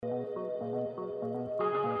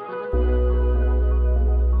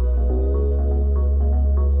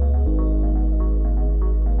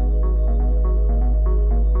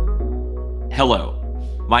Hello,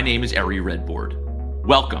 my name is Ari Redboard.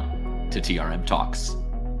 Welcome to TRM Talks.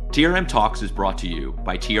 TRM Talks is brought to you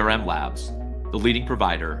by TRM Labs, the leading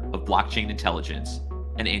provider of blockchain intelligence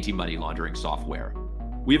and anti-money laundering software.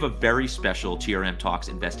 We have a very special TRM Talks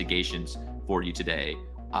investigations for you today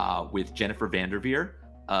with Jennifer Vanderveer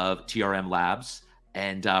of TRM Labs,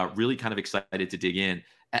 and really kind of excited to dig in.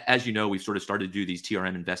 As you know, we've sort of started to do these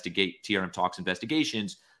TRM Talks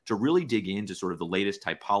investigations to really dig into sort of the latest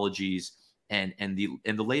typologies and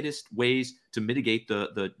the latest ways to mitigate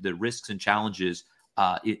the risks and challenges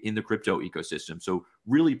in the crypto ecosystem. So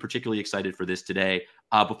really particularly excited for this today.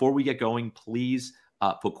 Before we get going, please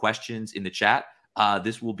put questions in the chat.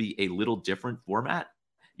 This will be a little different format.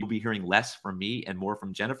 You'll be hearing less from me and more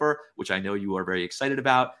from Jennifer, which I know you are very excited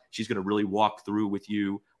about. She's going to really walk through with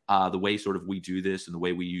you the way sort of we do this and the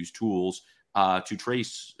way we use tools to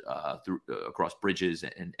trace across bridges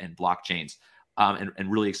and blockchains,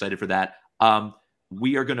 and really excited for that.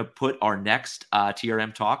 We are going to put our next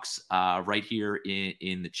TRM Talks right here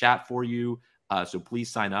in the chat for you. So please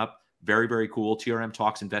sign up. Very, very cool. TRM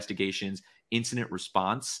Talks investigations, incident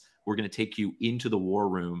response. We're going to take you into the war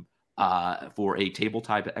room for a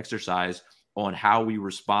table-type exercise on how we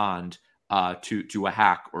respond to a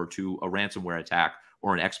hack or to a ransomware attack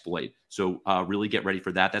or an exploit. So really get ready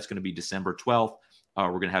for that. That's going to be December 12th. We're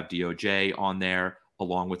going to have DOJ on there,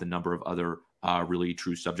 along with a number of other really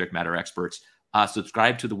true subject matter experts.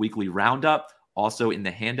 Subscribe to the weekly roundup, also in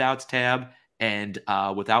the handouts tab. And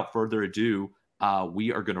without further ado,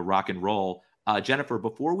 we are going to rock and roll. Jennifer,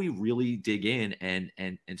 before we really dig in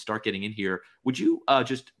and start getting in here, would you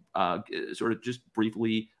just sort of just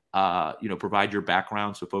briefly provide your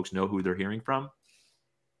background so folks know who they're hearing from?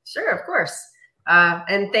 Sure, of course.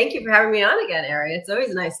 And thank you for having me on again, Ari. It's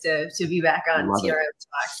always nice to be back on TRM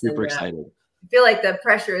Talks. Super excited. I feel like the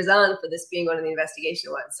pressure is on for this being one of the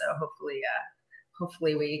investigation ones. So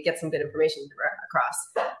hopefully we get some good information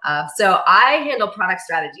across. So I handle product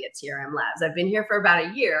strategy at TRM Labs. I've been here for about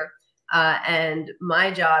a year, and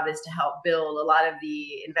my job is to help build a lot of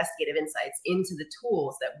the investigative insights into the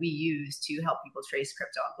tools that we use to help people trace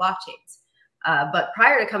crypto on blockchains. But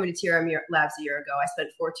prior to coming to TRM Labs a year ago, I spent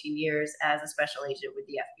 14 years as a special agent with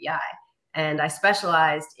the FBI, and I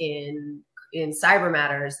specialized in cyber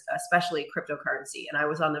matters, especially cryptocurrency. And I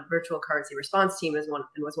was on the virtual currency response team and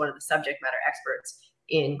was one of the subject matter experts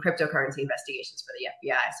in cryptocurrency investigations for the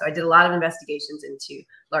FBI. So I did a lot of investigations into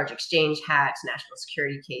large exchange hacks, national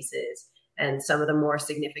security cases, and some of the more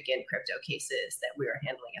significant crypto cases that we were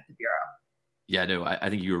handling at the Bureau. Yeah, no, I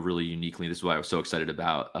think you were really uniquely, this is why I was so excited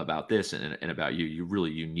about this and about you. You're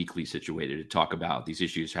really uniquely situated to talk about these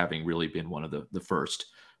issues, having really been one of the first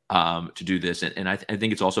to do this. And I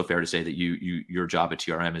think it's also fair to say that your job at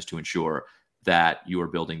TRM is to ensure that you are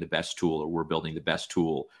building the best tool, or we're building the best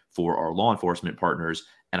tool for our law enforcement partners.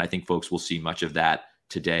 And I think folks will see much of that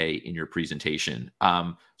today in your presentation.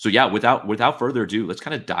 So yeah, without further ado, let's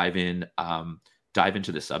kind of dive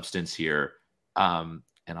into the substance here.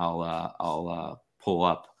 And I'll pull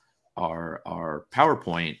up our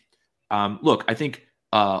PowerPoint. Look, I think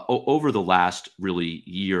over the last really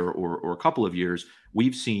year or a couple of years,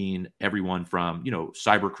 we've seen everyone from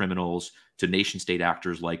cyber criminals to nation state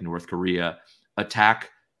actors like North Korea attack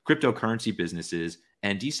cryptocurrency businesses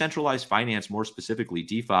and decentralized finance, more specifically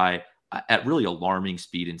DeFi, at really alarming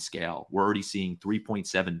speed and scale. We're already seeing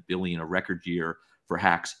 3.7 billion, a record year for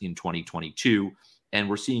hacks in 2022. And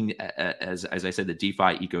we're seeing, as I said, the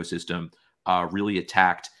DeFi ecosystem really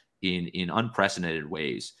attacked in unprecedented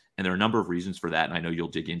ways. And there are a number of reasons for that. And I know you'll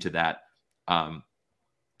dig into that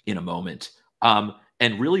in a moment.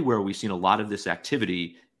 And really where we've seen a lot of this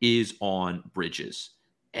activity is on bridges.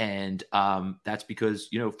 And that's because,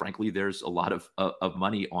 frankly, there's a lot of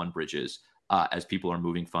money on bridges as people are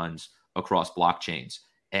moving funds across blockchains.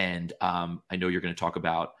 And I know you're going to talk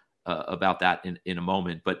about that in a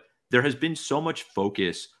moment. But there has been so much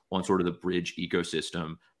focus on sort of the bridge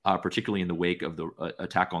ecosystem, particularly in the wake of the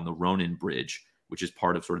attack on the Ronin bridge, which is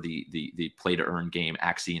part of sort of the play to earn game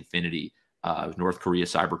Axie Infinity. North Korea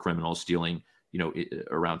cyber criminals stealing,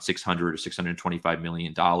 around $600 or $625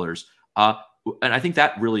 million. And I think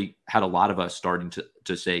that really had a lot of us starting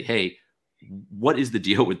to say, hey, what is the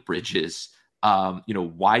deal with bridges?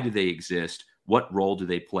 Why do they exist? What role do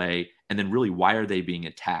they play? And then really, why are they being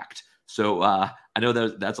attacked? So I know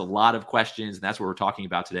that's a lot of questions, and that's what we're talking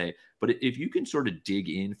about today. But if you can sort of dig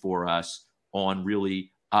in for us on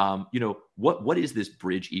really, what is this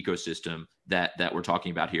bridge ecosystem that we're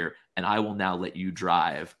talking about here? And I will now let you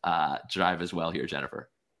drive as well here, Jennifer.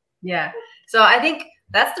 Yeah. So I think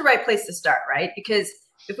that's the right place to start, right? Because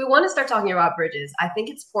if we want to start talking about bridges, I think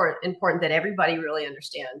it's important that everybody really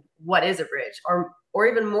understand what is a bridge, or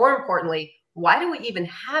even more importantly, why do we even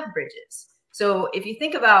have bridges? So if you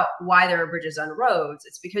think about why there are bridges on roads,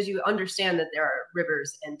 it's because you understand that there are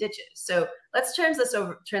rivers and ditches. So let's translate this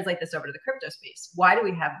over to the crypto space. Why do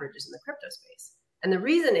we have bridges in the crypto space? And the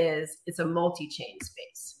reason is it's a multi-chain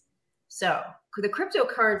space. So the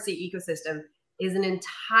cryptocurrency ecosystem is an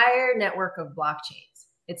entire network of blockchains.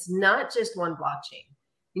 It's not just one blockchain.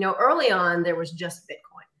 You know, early on, there was just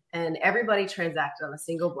Bitcoin and everybody transacted on a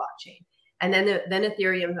single blockchain. And then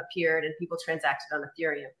Ethereum appeared and people transacted on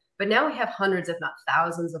Ethereum. But now we have hundreds, if not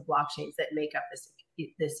thousands, of blockchains that make up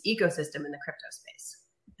this ecosystem in the crypto space.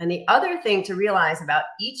 And the other thing to realize about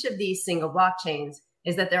each of these single blockchains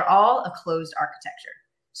is that they're all a closed architecture.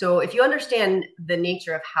 So if you understand the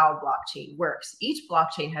nature of how blockchain works, each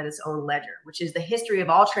blockchain has its own ledger, which is the history of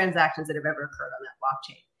all transactions that have ever occurred on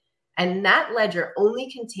that blockchain. And that ledger only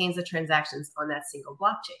contains the transactions on that single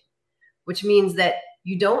blockchain, which means that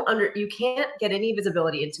you can't get any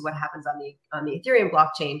visibility into what happens on the Ethereum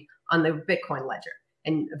blockchain on the Bitcoin ledger,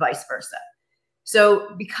 and vice versa.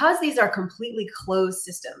 So because these are completely closed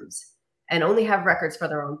systems and only have records for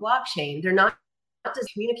their own blockchain, they're not to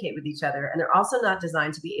communicate with each other, and they're also not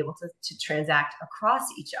designed to be able to transact across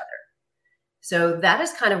each other. So that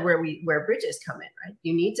is kind of where bridges come in, right?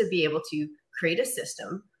 You need to be able to create a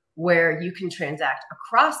system where you can transact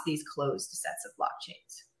across these closed sets of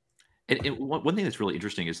blockchains. And one thing that's really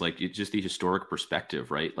interesting is like just the historic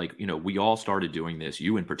perspective, right? Like, you know, we all started doing this,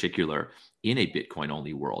 you in particular, in a Bitcoin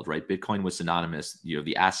only world, right? Bitcoin was synonymous, you know,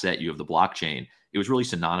 the asset, you have the blockchain. It was really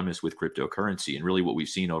synonymous with cryptocurrency. And really what we've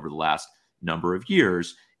seen over the last number of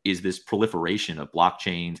years is this proliferation of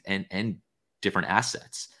blockchains and different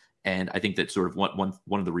assets. And I think that sort of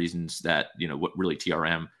one of the reasons that, you know, what really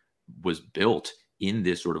TRM was built in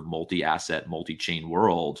this sort of multi-asset, multi-chain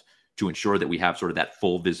world to ensure that we have sort of that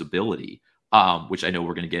full visibility, which I know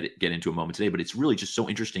we're going to get into a moment today, but it's really just so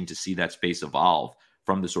interesting to see that space evolve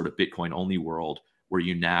from the sort of Bitcoin only world where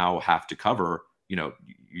you now have to cover, you know,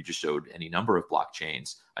 you just showed any number of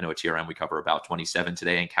blockchains. I know at TRM, we cover about 27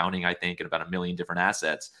 today and counting, I think, and about 1 million different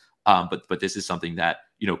assets. But this is something that,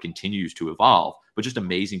 you know, continues to evolve, but just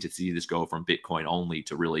amazing to see this go from Bitcoin only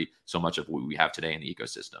to really so much of what we have today in the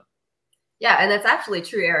ecosystem. Yeah, and that's absolutely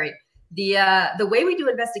true, Ari. The way we do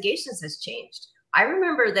investigations has changed. I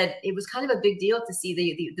remember that it was kind of a big deal to see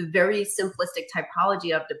the very simplistic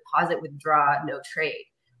typology of deposit, withdraw, no trade,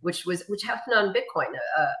 which happened on Bitcoin.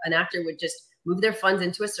 An actor would just move their funds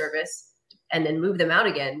into a service and then move them out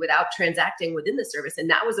again without transacting within the service. And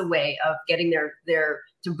that was a way of getting their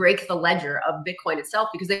to break the ledger of Bitcoin itself,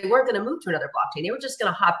 because they weren't going to move to another blockchain. They were just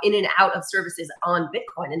going to hop in and out of services on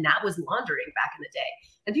Bitcoin. And that was laundering back in the day.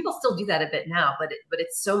 And people still do that a bit now, but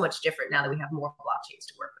it's so much different now that we have more blockchains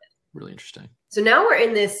to work with. Really interesting. So now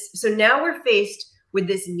we're faced with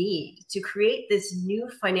this need to create this new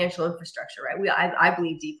financial infrastructure, right? I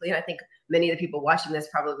believe deeply, and I think many of the people watching this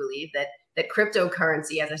probably believe that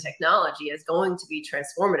cryptocurrency as a technology is going to be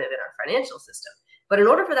transformative in our financial system. But in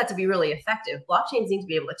order for that to be really effective, blockchains need to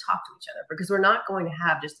be able to talk to each other, because we're not going to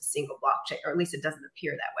have just a single blockchain, or at least it doesn't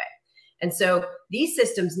appear that way. And so these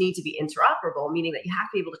systems need to be interoperable, meaning that you have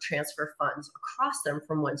to be able to transfer funds across them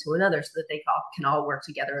from one to another so that they can all work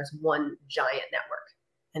together as one giant network.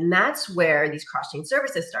 And that's where these cross-chain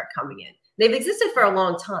services start coming in. They've existed for a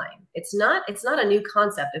long time. It's not a new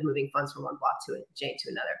concept of moving funds from one blockchain to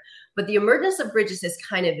another, but the emergence of bridges has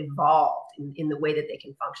kind of evolved in the way that they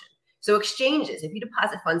can function. So exchanges, if you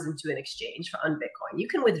deposit funds into an exchange on Bitcoin, you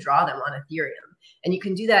can withdraw them on Ethereum. And you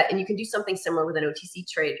can do that, and you can do something similar with an OTC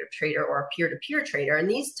trader or a peer-to-peer trader. And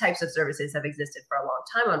these types of services have existed for a long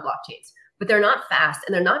time on blockchains, but they're not fast,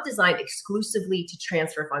 and they're not designed exclusively to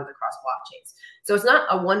transfer funds across blockchains. So it's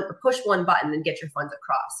not a push one button and get your funds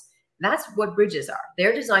across. That's what bridges are.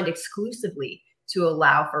 They're designed exclusively to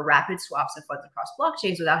allow for rapid swaps of funds across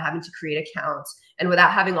blockchains without having to create accounts and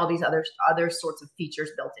without having all these other sorts of features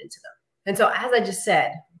built into them. And so, as I just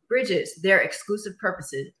said, bridges, their exclusive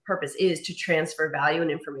purpose is to transfer value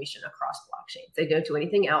and information across blockchains. They don't do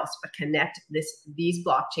anything else but connect these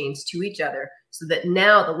blockchains to each other, so that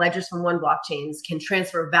now the ledgers from one blockchain can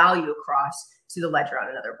transfer value across to the ledger on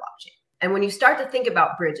another blockchain. And when you start to think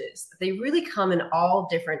about bridges, they really come in all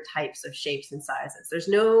different types of shapes and sizes. There's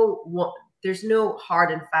no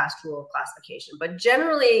hard and fast rule of classification, but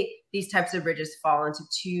generally these types of bridges fall into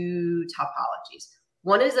two topologies.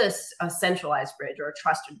 One is a centralized bridge, or a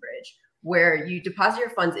trusted bridge, where you deposit your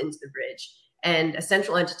funds into the bridge and a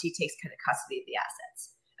central entity takes kind of custody of the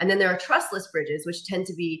assets. And then there are trustless bridges, which tend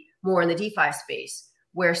to be more in the DeFi space,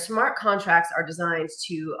 where smart contracts are designed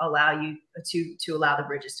to allow you to allow the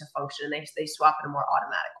bridges to function, and they swap in a more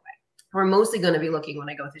automatic way. We're mostly going to be looking, when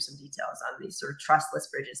I go through some details, on these sort of trustless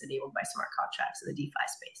bridges enabled by smart contracts in the DeFi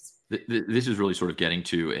space. This is really sort of getting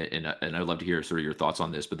to, and I'd love to hear sort of your thoughts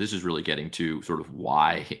on this, but this is really getting to sort of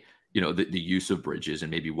why, the use of bridges,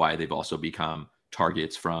 and maybe why they've also become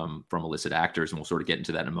targets from illicit actors, and we'll sort of get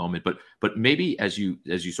into that in a moment. But maybe as you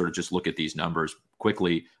sort of just look at these numbers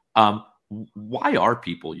quickly, why are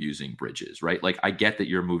people using bridges, right? Like, I get that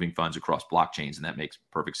you're moving funds across blockchains, and that makes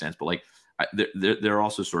perfect sense, but like, there are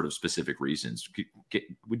also sort of specific reasons.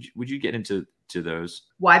 Would you get into those?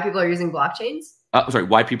 Why people are using blockchains? Sorry,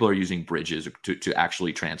 why people are using bridges to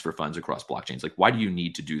actually transfer funds across blockchains? Like, why do you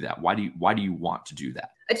need to do that? Why do you want to do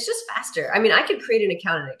that? It's just faster. I mean, I could create an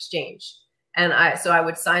account in an exchange, and I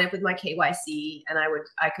would sign up with my KYC, and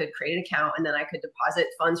I could create an account, and then I could deposit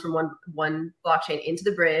funds from one blockchain into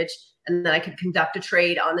the bridge, and then I could conduct a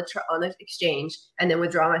trade on the exchange, and then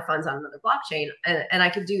withdraw my funds on another blockchain. And I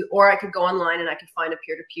could go online, and I could find a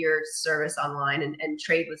peer-to-peer service online and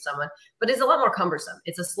trade with someone. But it's a lot more cumbersome.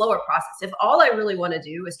 It's a slower process. If all I really want to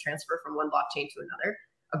do is transfer from one blockchain to another,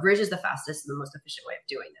 a bridge is the fastest and the most efficient way of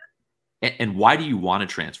doing that. And why do you want to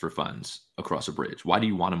transfer funds across a bridge? Why do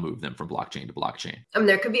you want to move them from blockchain to blockchain? I mean,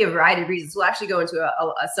 there could be a variety of reasons. We'll actually go into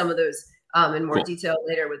some of those in more detail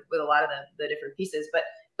later with a lot of the different pieces. But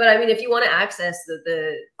I mean, if you want to access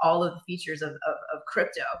all of the features of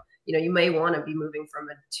crypto, you may want to be moving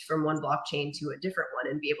from one blockchain to a different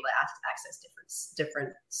one and be able to access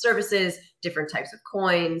different services, different types of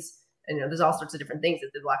coins. And there's all sorts of different things that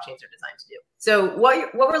the blockchains are designed to do. So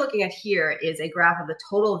what we're looking at here is a graph of the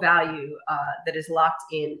total value that is locked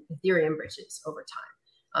in Ethereum bridges over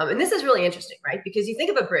time. And this is really interesting, right? Because you think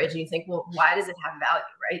of a bridge and you think, well, why does it have value,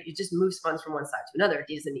 right? It just moves funds from one side to another.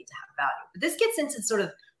 It doesn't need to have value. But this gets into sort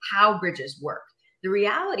of how bridges work. The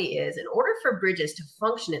reality is, in order for bridges to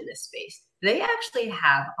function in this space, they actually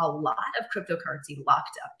have a lot of cryptocurrency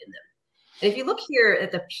locked up in them. And if you look here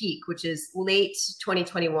at the peak, which is late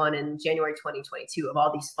 2021 and January 2022, of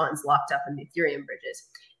all these funds locked up in the Ethereum bridges,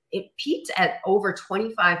 it peaked at over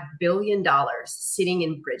 $25 billion sitting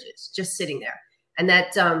in bridges, just sitting there. And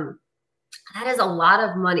that is a lot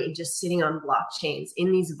of money just sitting on blockchains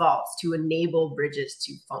in these vaults to enable bridges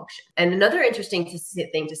to function. And another interesting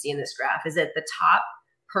thing to see in this graph is that the top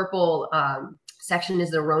purple section is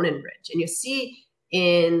the Ronin bridge. And you see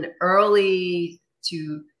in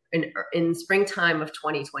springtime of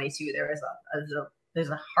 2022, there's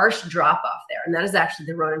a harsh drop off there, and that is actually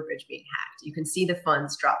the Ronin bridge being hacked. You can see the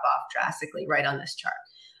funds drop off drastically right on this chart,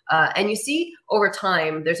 and you see over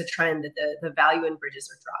time there's a trend that the value in bridges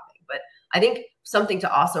are dropping. But I think something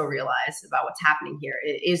to also realize about what's happening here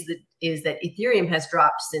is that Ethereum has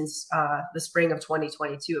dropped since the spring of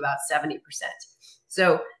 2022 about 70%.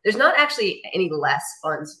 So there's not actually any less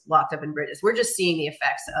funds locked up in bridges. We're just seeing the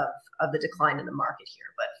effects of the decline in the market here.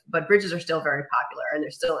 But bridges are still very popular, and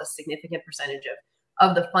there's still a significant percentage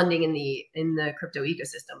of the funding in the crypto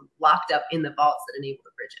ecosystem locked up in the vaults that enable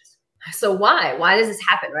the bridges. So why does this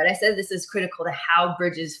happen, right? I said this is critical to how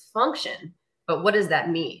bridges function, but what does that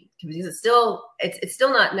mean? Because it's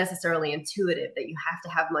still not necessarily intuitive that you have to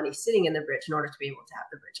have money sitting in the bridge in order to be able to have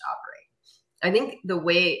the bridge operate. I think the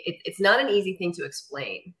way it's not an easy thing to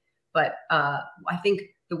explain, but I think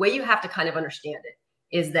the way you have to kind of understand it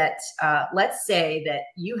is that let's say that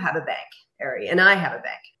you have a bank, Ari, and I have a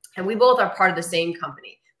bank, and we both are part of the same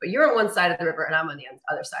company, but you're on one side of the river and I'm on the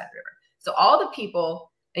other side of the river. So all the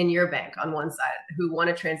people in your bank on one side who want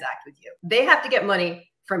to transact with you, they have to get money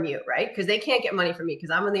from you, right? Because they can't get money from me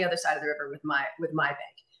because I'm on the other side of the river with my bank.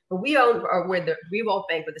 But we both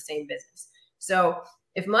bank with the same business. So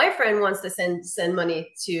if my friend wants to send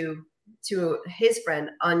money to his friend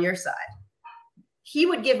on your side, he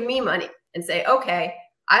would give me money and say, okay,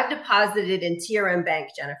 I've deposited in TRM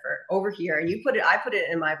Bank, Jennifer, over here, and I put it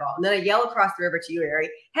in my vault. And then I yell across the river to you, Ari,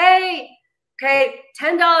 hey, okay,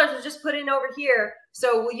 $10 was just put in over here.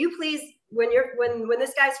 So will you please, when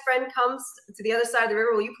this guy's friend comes to the other side of the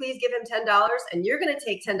river, will you please give him $10? And you're going to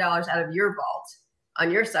take $10 out of your vault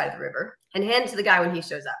on your side of the river and hand it to the guy when he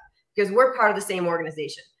shows up, because we're part of the same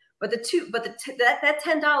organization. But that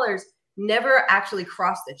 $10 never actually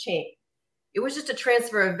crossed the chain. It was just a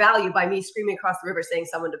transfer of value by me screaming across the river saying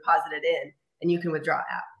someone deposited in and you can withdraw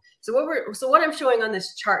out. So what I'm showing on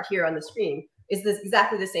this chart here on the screen is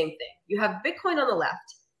exactly the same thing. You have Bitcoin on the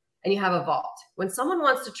left and you have a vault. When someone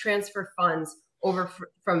wants to transfer funds over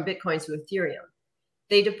from Bitcoin to Ethereum,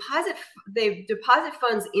 they deposit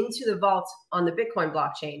funds into the vault on the Bitcoin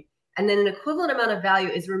blockchain, and then an equivalent amount of value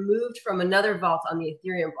is removed from another vault on the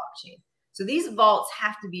Ethereum blockchain. So these vaults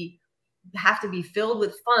have to be have to be filled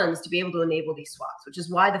with funds to be able to enable these swaps, which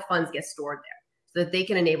is why the funds get stored there so that they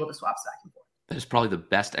can enable the swaps back and forth. That is probably the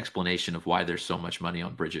best explanation of why there's so much money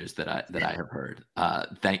on bridges that I have heard.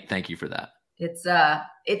 Thank you for that. It's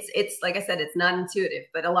like I said, it's not intuitive,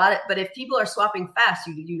 but if people are swapping fast,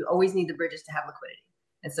 you always need the bridges to have liquidity,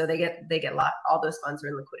 and so they get all those funds are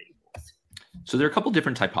in liquidity pools. So there are a couple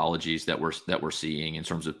different typologies that we're seeing in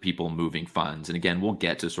terms of people moving funds, and again, we'll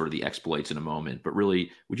get to sort of the exploits in a moment. But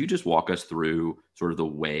really, would you just walk us through sort of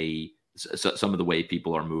some of the way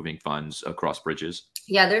people are moving funds across bridges?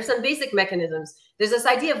 Yeah, there's some basic mechanisms. There's this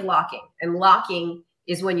idea of locking, and locking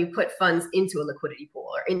is when you put funds into a liquidity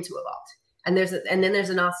pool or into a vault. And then there's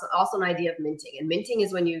also an idea of minting. And minting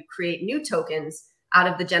is when you create new tokens out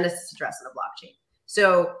of the Genesis address in a blockchain.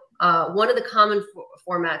 So one of the common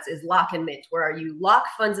formats is lock and mint, where you lock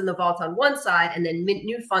funds in the vault on one side and then mint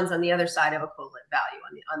new funds on the other side of equivalent value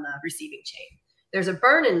on the receiving chain. There's a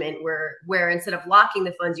burn and mint where instead of locking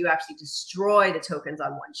the funds, you actually destroy the tokens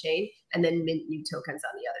on one chain and then mint new tokens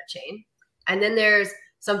on the other chain. And then there's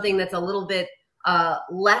something that's a little bit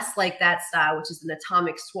less like that style, which is an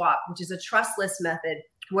atomic swap, which is a trustless method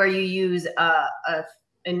where you use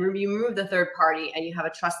and you remove the third party and you have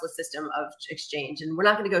a trustless system of exchange. And we're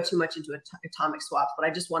not going to go too much into atomic swaps, but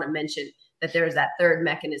I just want to mention that there's that third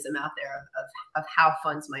mechanism out there of how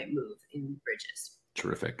funds might move in bridges.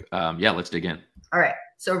 Terrific. Yeah, let's dig in. All right.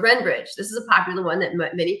 So RenBridge, this is a popular one that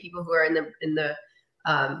many people who are in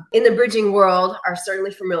the bridging world are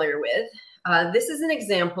certainly familiar with. This is an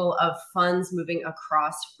example of funds moving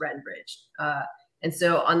across RenBridge. And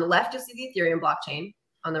so on the left, you'll see the Ethereum blockchain.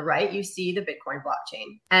 On the right, you see the Bitcoin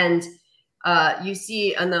blockchain. And you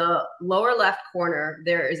see on the lower left corner,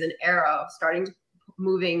 there is an arrow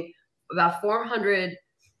moving about 400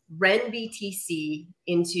 RenBTC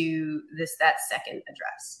into that second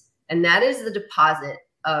address. And that is the deposit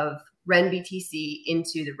of RenBTC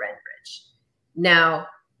into the RenBridge. Now,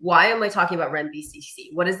 why am I talking about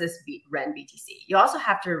RenBTC? What is this RenBTC? You also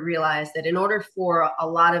have to realize that in order for a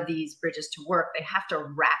lot of these bridges to work, they have to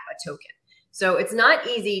wrap a token. So it's not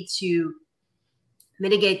easy to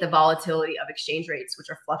mitigate the volatility of exchange rates, which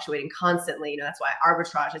are fluctuating constantly. That's why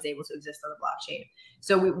arbitrage is able to exist on the blockchain.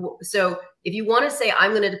 So if you want to say,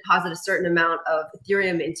 I'm going to deposit a certain amount of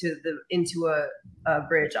Ethereum into a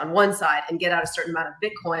bridge on one side and get out a certain amount of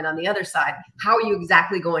Bitcoin on the other side, how are you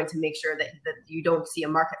exactly going to make sure that you don't see a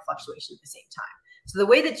market fluctuation at the same time? So the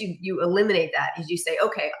way that you eliminate that is you say,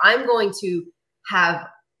 okay, I'm going to have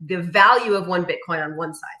the value of one Bitcoin on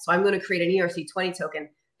one side. So I'm going to create an ERC20 token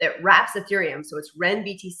that wraps Ethereum. So it's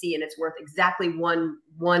RenBTC and it's worth exactly one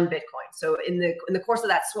Bitcoin. So in the course of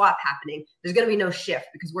that swap happening, there's going to be no shift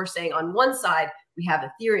because we're saying on one side, we have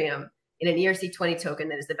Ethereum in an ERC20 token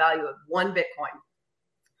that is the value of one Bitcoin.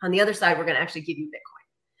 On the other side, we're going to actually give you Bitcoin.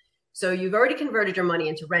 So you've already converted your money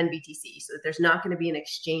into RenBTC so that there's not going to be an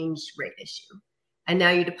exchange rate issue. And now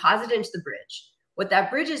you deposit it into the bridge. What that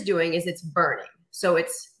bridge is doing is it's burning. So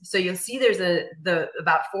you'll see there's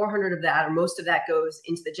about 400 of that, or most of that goes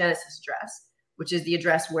into the Genesis address, which is the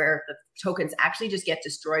address where the tokens actually just get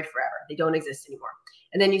destroyed forever. They don't exist anymore.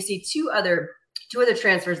 And then you see two other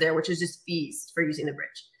transfers there, which is just fees for using the bridge.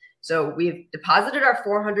 So we've deposited our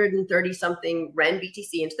 430 something RenBTC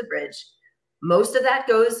into the bridge. Most of that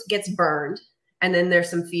gets burned, and then there's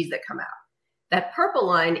some fees that come out. That purple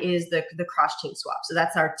line is the cross-chain swap. So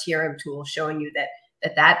that's our TRM tool showing you that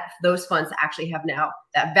those funds actually have now,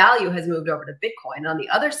 that value has moved over to Bitcoin. On the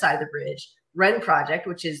other side of the bridge, Ren project,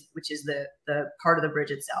 which is the part of the bridge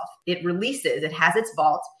itself, it has its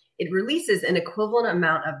vault, it releases an equivalent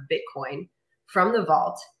amount of Bitcoin from the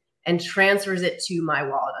vault and transfers it to my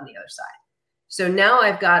wallet on the other side. So now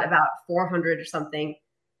I've got about 400 or something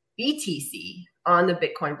BTC on the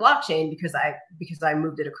Bitcoin blockchain because I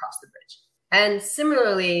moved it across the bridge. And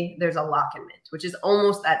similarly, there's a lock and mint, which is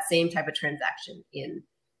almost that same type of transaction in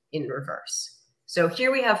reverse. So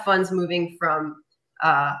here we have funds moving from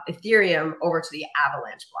Ethereum over to the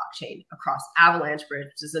Avalanche blockchain across Avalanche Bridge,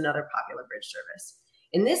 which is another popular bridge service.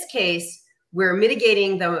 In this case, we're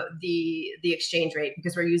mitigating the exchange rate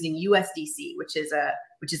because we're using USDC, which is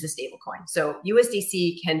a stable coin. So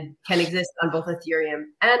USDC can exist on both Ethereum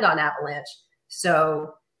and on Avalanche.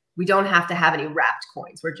 So we don't have to have any wrapped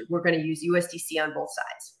coins. We're going to use USDC on both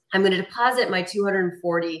sides. I'm going to deposit my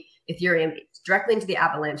 240 Ethereum directly into the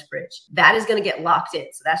Avalanche bridge. That is going to get locked in.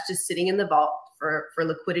 So that's just sitting in the vault for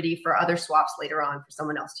liquidity for other swaps later on for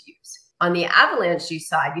someone else to use. On the Avalanche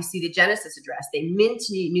side, you see the Genesis address. They mint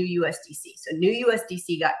new USDC. So new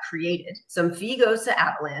USDC got created. Some fee goes to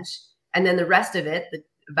Avalanche, and then the rest of it,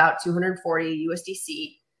 about 240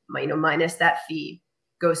 USDC, minus that fee,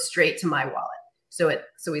 goes straight to my wallet. So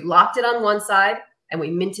we locked it on one side and we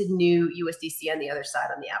minted new USDC on the other side,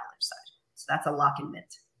 on the Avalanche side. So that's a lock and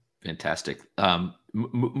mint. Fantastic.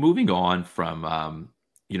 Moving on from,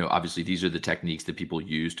 obviously these are the techniques that people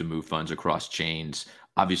use to move funds across chains.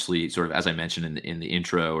 Obviously, sort of as I mentioned in the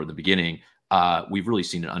intro or the beginning, we've really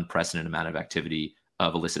seen an unprecedented amount of activity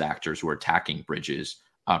of illicit actors who are attacking bridges,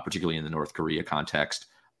 particularly in the North Korea context.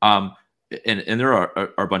 And there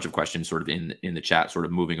are a bunch of questions sort of in the chat, sort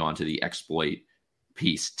of moving on to the exploit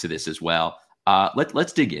piece to this as well.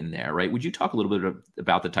 Let's dig in there, right? Would you talk a little bit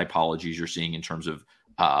about the typologies you're seeing in terms of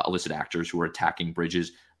illicit actors who are attacking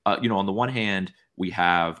bridges? On the one hand, we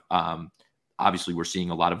have obviously we're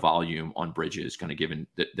seeing a lot of volume on bridges, kind of given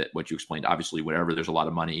that what you explained. Obviously, wherever there's a lot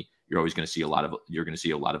of money, you're always going to see a lot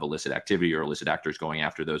of illicit activity or illicit actors going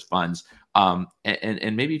after those funds.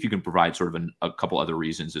 And maybe if you can provide sort of a couple other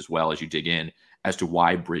reasons as well as you dig in as to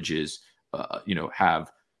why bridges, have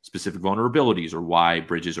specific vulnerabilities or why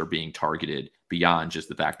bridges are being targeted beyond just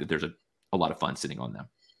the fact that there's a lot of funds sitting on them.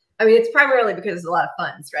 I mean, it's primarily because there's a lot of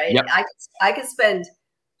funds, right? Yep. I could spend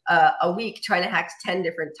a week trying to hack 10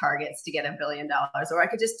 different targets to get $1 billion, or I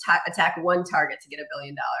could just attack one target to get $1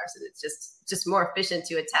 billion. And it's just more efficient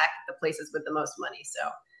to attack the places with the most money. So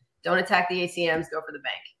don't attack the ATMs, go for the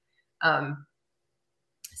bank.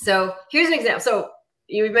 So here's an example. So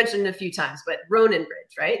you mentioned it a few times, but Ronin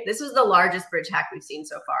Bridge, right? This was the largest bridge hack we've seen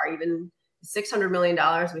so far. Even $600 million,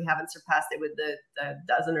 we haven't surpassed it with the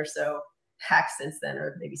dozen or so hacks since then,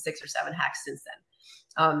 or maybe 6 or 7 hacks since then.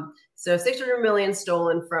 So 600 million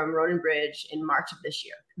stolen from Ronin Bridge in March of this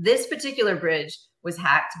year. This particular bridge was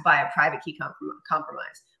hacked by a private key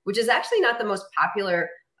compromise, which is actually not the most popular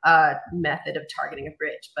method of targeting a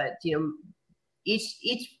bridge, but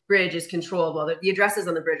each bridge is controlled. Well, the addresses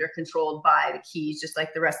on the bridge are controlled by the keys, just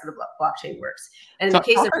like the rest of the blockchain works. And in the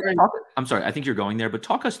case of I'm sorry, I think you're going there, but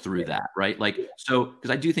talk us through that, right? Like, so, because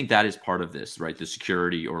I do think that is part of this, right? The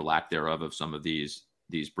security or lack thereof of some of these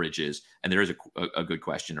bridges. And there is a good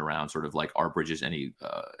question around sort of like, are bridges any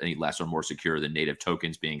less or more secure than native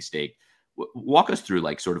tokens being staked? Walk us through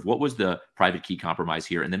like sort of what was the private key compromise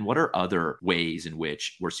here, and then what are other ways in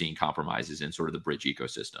which we're seeing compromises in sort of the bridge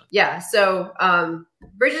ecosystem? Yeah, so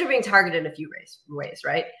bridges are being targeted in a few ways,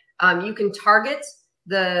 right? You can target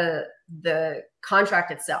the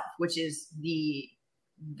contract itself, which is the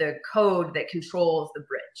code that controls the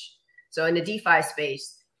bridge. So in the DeFi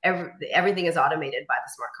space, everything is automated by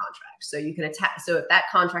the smart contract. So you can attack. So if that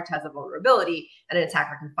contract has a vulnerability and an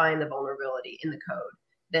attacker can find the vulnerability in the code,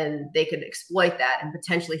 then they could exploit that and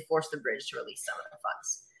potentially force the bridge to release some of the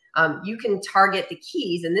funds. You can target the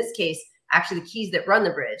keys. In this case, actually the keys that run the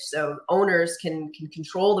bridge. So owners can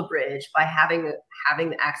control the bridge by having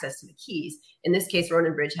access to the keys. In this case,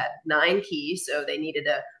 Ronin Bridge had 9 keys, so they needed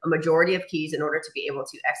a majority of keys in order to be able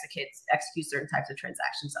to execute certain types of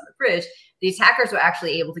transactions on the bridge. The attackers were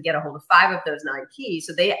actually able to get a hold of 5 of those 9 keys.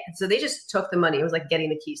 So they just took the money. It was like getting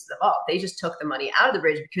the keys to the vault. They just took the money out of the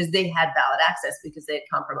bridge because they had valid access because they had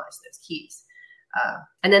compromised those keys.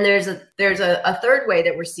 And then there's a third way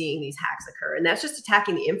that we're seeing these hacks occur, and that's just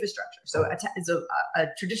attacking the infrastructure. So it's a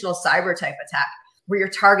traditional cyber type attack where you're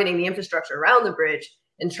targeting the infrastructure around the bridge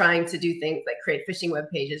and trying to do things like create phishing web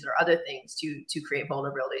pages or other things to create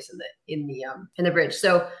vulnerabilities in the bridge.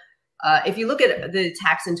 So if you look at the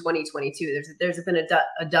attacks in 2022, there's been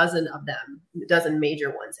a dozen of them, a dozen major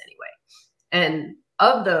ones anyway, and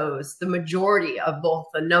of those, the majority of both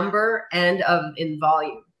the number and in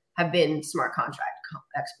volume have been smart contract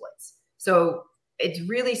exploits. So it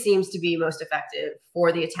really seems to be most effective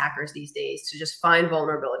for the attackers these days to just find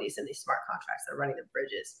vulnerabilities in these smart contracts that are running the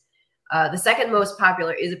bridges. The second most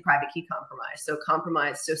popular is a private key compromise.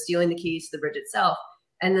 So stealing the keys to the bridge itself.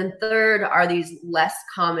 And then third are these less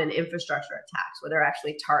common infrastructure attacks where they're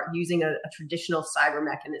actually using a traditional cyber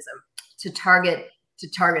mechanism to target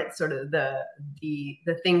sort of the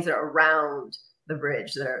things that are around the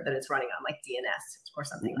bridge that it's running on, like DNS or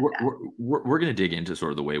something like that. We're going to dig into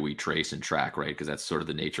sort of the way we trace and track, right? Because that's sort of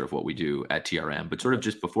the nature of what we do at TRM. But sort of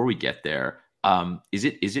just before we get there, is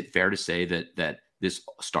it fair to say that this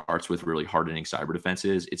starts with really hardening cyber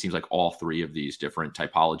defenses? It seems like all 3 of these different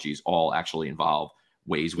typologies all actually involve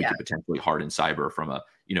ways we could potentially harden cyber from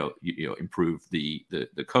improve the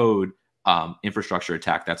code, infrastructure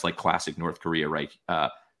attack. That's like classic North Korea, right?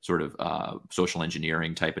 Sort of social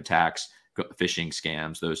engineering type attacks, phishing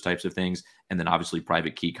scams, those types of things. And then obviously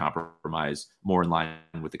private key compromise, more in line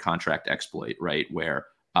with the contract exploit, right? Where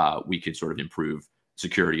we could sort of improve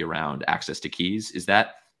security around access to keys. Is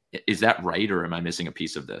that Is that right, or am I missing a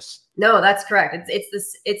piece of this? No, that's correct.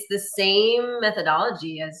 It's the same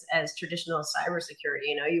methodology as traditional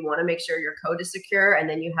cybersecurity. You want to make sure your code is secure, and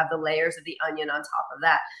then you have the layers of the onion on top of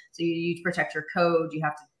that. So you protect your code. You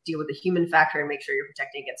have to deal with the human factor and make sure you're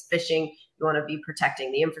protecting against phishing. You want to be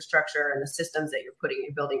protecting the infrastructure and the systems that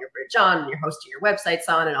you're building your bridge on, and you're hosting your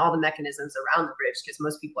websites on, and all the mechanisms around the bridge, because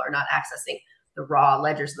most people are not accessing the raw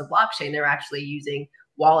ledgers of the blockchain. They're actually using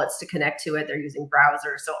wallets to connect to it. They're using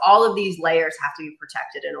browsers. So all of these layers have to be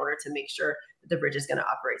protected in order to make sure that the bridge is going to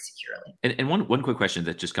operate securely. And one quick question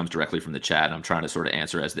that just comes directly from the chat, I'm trying to sort of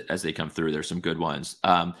answer as they come through. There's some good ones.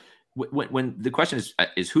 When the question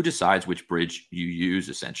is who decides which bridge you use,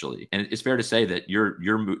 essentially, and it's fair to say that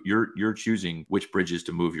you're choosing which bridges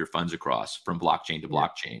to move your funds across from blockchain to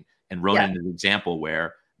blockchain. And Ronin is an example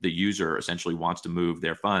where the user essentially wants to move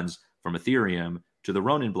their funds from Ethereum to the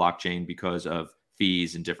Ronin blockchain because of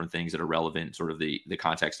fees and different things that are relevant, sort of the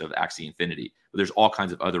context of Axie Infinity. But there's all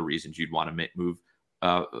kinds of other reasons you'd want to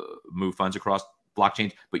move funds across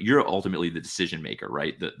blockchains, but you're ultimately the decision maker,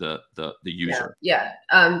 right? The user. Yeah.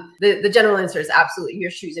 The general answer is absolutely.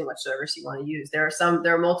 You're choosing which service you want to use. There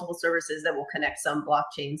are multiple services that will connect some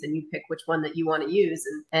blockchains, and you pick which one that you want to use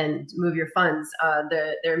and move your funds.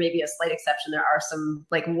 There may be a slight exception. There are some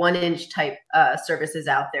like 1inch type services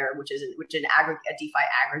out there, which is a DeFi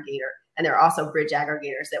aggregator. And there are also bridge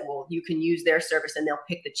aggregators that you can use their service and they'll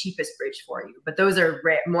pick the cheapest bridge for you. But those are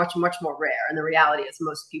rare, much more rare. And the reality is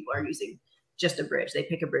most people are using just a bridge. They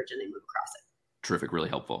pick a bridge and they move across it. Terrific, really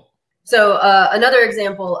helpful. So another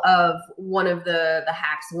example of one of the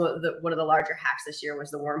hacks, one of the larger hacks this year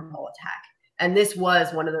was the wormhole attack. And this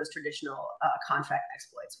was one of those traditional contract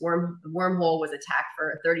exploits. Wormhole was attacked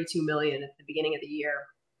for $32 million at the beginning of the year.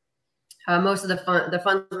 Most of the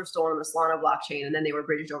funds were stolen on the Solana blockchain, and then they were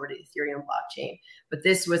bridged over to the Ethereum blockchain. But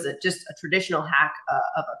this was just a traditional hack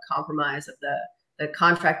of a compromise of the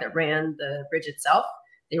contract that ran the bridge itself.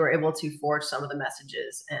 They were able to forge some of the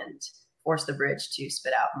messages and force the bridge to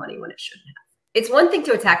spit out money when it shouldn't have. It's one thing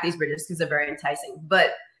to attack these bridges because they're very enticing,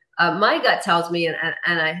 but my gut tells me, and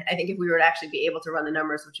I think if we were to actually be able to run the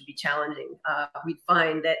numbers, which would be challenging, we'd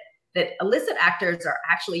find that illicit actors are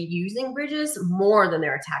actually using bridges more than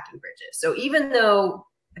they're attacking bridges. So even though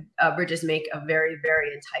bridges make a very, very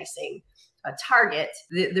enticing target,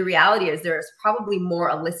 the reality is there's probably more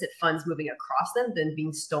illicit funds moving across them than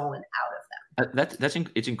being stolen out of them.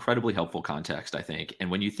 It's incredibly helpful context, I think. And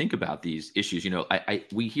when you think about these issues,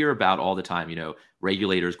 we hear about all the time,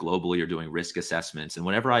 regulators globally are doing risk assessments. And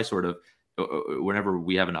whenever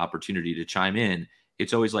we have an opportunity to chime in,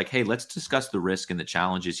 it's always like, hey, let's discuss the risk and the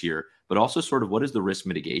challenges here, but also sort of what is the risk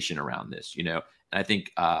mitigation around this, And I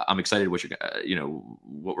think I'm excited what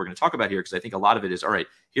what we're going to talk about here, because I think a lot of it is, all right,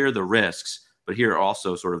 here are the risks, but here are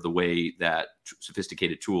also sort of the way that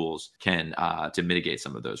sophisticated tools can to mitigate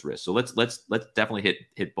some of those risks. So let's definitely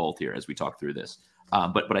hit both here as we talk through this.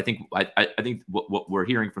 But I think what we're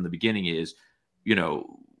hearing from the beginning is, we're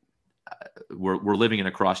living in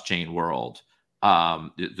a cross-chain world.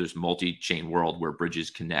 There's multi-chain world where bridges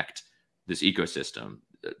connect this ecosystem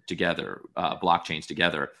together, blockchains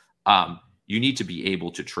together. You need to be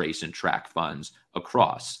able to trace and track funds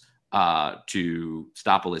across to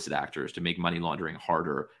stop illicit actors, to make money laundering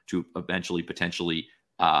harder, to eventually potentially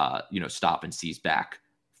stop and seize back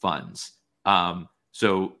funds.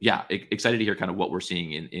 So yeah, excited to hear kind of what we're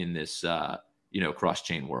seeing in this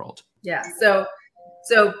cross-chain world. Yeah. So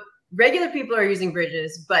regular people are using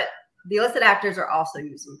bridges, but the illicit actors are also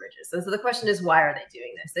using bridges. And so the question is, why are they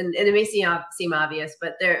doing this? And it may seem obvious,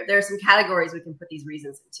 but there are some categories we can put these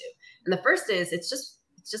reasons into. And the first is it's just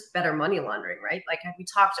better money laundering, right? Like we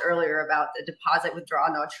talked earlier about the deposit, withdraw,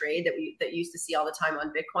 no trade that you used to see all the time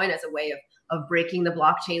on Bitcoin as a way of breaking the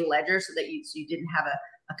blockchain ledger so that you didn't have a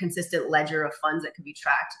consistent ledger of funds that could be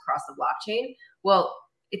tracked across the blockchain. Well,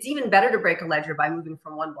 it's even better to break a ledger by moving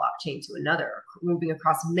from one blockchain to another, or moving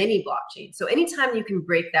across many blockchains. So anytime you can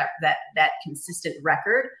break that consistent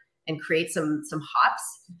record and create some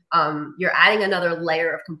hops, you're adding another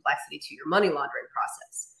layer of complexity to your money laundering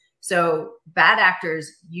process. So bad actors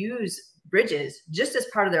use bridges just as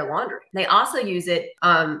part of their laundering. They also use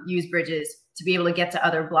bridges to be able to get to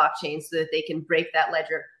other blockchains so that they can break that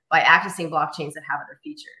ledger by accessing blockchains that have other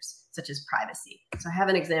features, such as privacy. So I have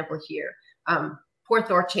an example here. Poor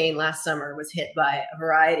Thorchain last summer was hit by a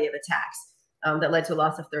variety of attacks that led to a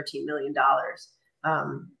loss of $13 million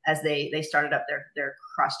as they started up their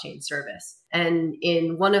cross-chain service. And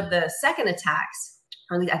in one of the second attacks,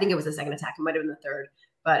 or at least I think it was the second attack, it might have been the third,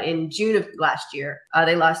 but in June of last year,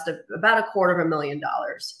 they lost about $250,000.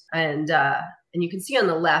 And you can see on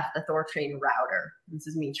the left the Thorchain router. This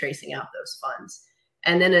is me tracing out those funds.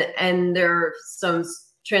 and there are some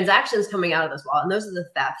transactions coming out of this wallet, and those are the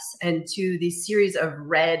thefts, and to these series of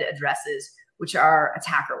red addresses, which are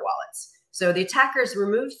attacker wallets. So the attackers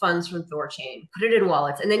removed funds from Thorchain, put it in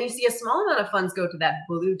wallets, and then you see a small amount of funds go to that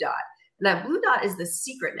blue dot. And that blue dot is the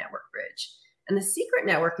secret network bridge. And the secret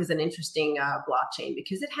network is an interesting blockchain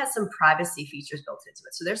because it has some privacy features built into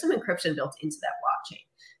it. So there's some encryption built into that blockchain.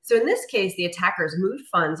 So in this case, the attackers moved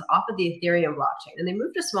funds off of the Ethereum blockchain, and they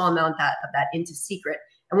moved a small amount of that into secret.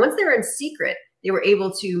 And once they were in secret, they were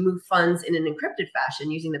able to move funds in an encrypted fashion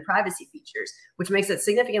using the privacy features, which makes it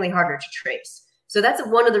significantly harder to trace. So that's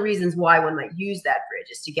one of the reasons why one might use that bridge,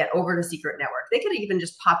 is to get over to secret network. They could even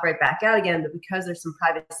just pop right back out again, but because there's some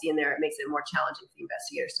privacy in there, it makes it more challenging for the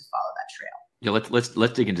investigators to follow that trail. Yeah,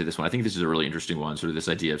 let's dig into this one. I think this is a really interesting one, sort of this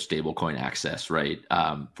idea of stablecoin access, right?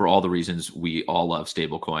 For all the reasons we all love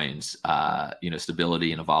stablecoins,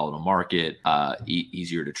 stability in a volatile market,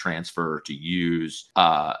 easier to transfer, to use.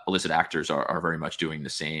 Illicit actors are very much doing the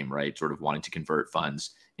same, right? Sort of wanting to convert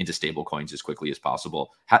funds into stablecoins as quickly as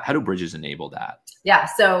possible. How do bridges enable that? Yeah,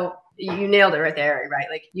 so you nailed it right there, right?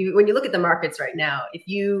 Like when you look at the markets right now, if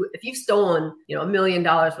you've stolen $1 million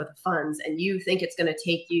worth of funds and you think it's going to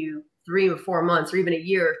take you 3 or 4 months or even a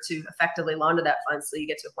year to effectively launder that fund so you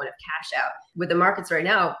get to a point of cash out. With the markets right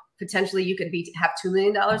now, potentially you could have $2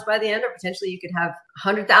 million by the end, or potentially you could have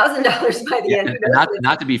 $100,000 by the end.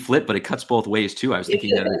 Not to be flip, but it cuts both ways too. I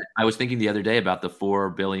was thinking the other day about the 4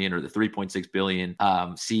 billion or the 3.6 billion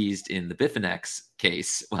seized in the Bitfinex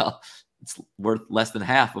case. Well, it's worth less than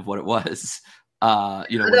half of what it was. Although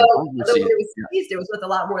when it was seized, it was worth a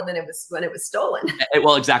lot more than it was when it was stolen.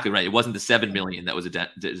 Well, exactly right. It wasn't the 7 million that was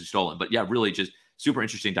stolen, but yeah, really just super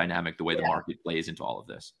interesting dynamic, the way the market plays into all of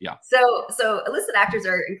this. Yeah. So illicit actors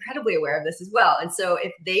are incredibly aware of this as well. And so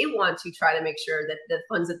if they want to try to make sure that the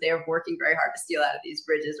funds that they're working very hard to steal out of these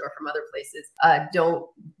bridges or from other places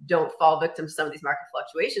don't fall victim to some of these market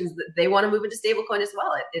fluctuations, they want to move into stablecoin as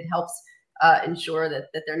well. It helps ensure that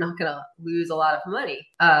they're not going to lose a lot of money.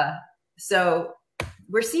 So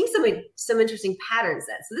we're seeing some interesting patterns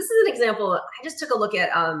then. So this is an example. I just took a look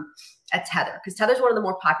at Tether, because Tether is one of the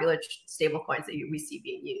more popular stable coins that we see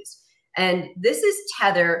being used. And this is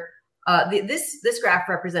Tether. This graph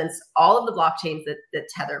represents all of the blockchains that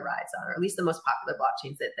Tether rides on, or at least the most popular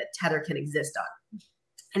blockchains that Tether can exist on.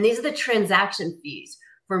 And these are the transaction fees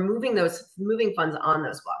for moving funds on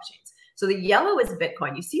those blockchains. So the yellow is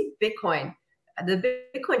Bitcoin. You see Bitcoin. The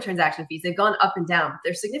Bitcoin transaction fees, they've gone up and down.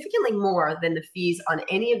 They're significantly more than the fees on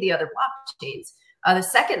any of the other blockchains. The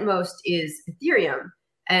second most is Ethereum,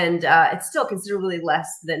 and it's still considerably less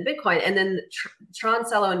than Bitcoin. And then Tron,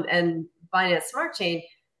 Celo, and Binance Smart Chain,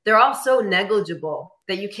 they're all so negligible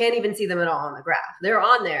that you can't even see them at all on the graph. They're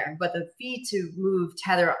on there, but the fee to move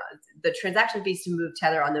Tether, the transaction fees to move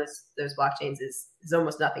Tether on those blockchains is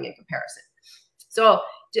almost nothing in comparison. So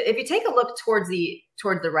if you take a look towards the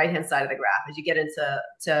right-hand side of the graph, as you get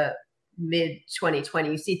into mid 2020,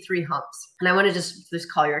 you see 3 humps. And I want to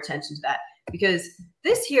just call your attention to that, because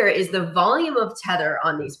this here is the volume of Tether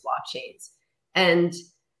on these blockchains. And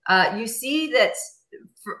you see that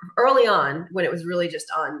early on, when it was really just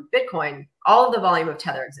on Bitcoin, all of the volume of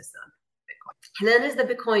Tether existed on Bitcoin. And then as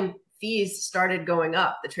the Bitcoin fees started going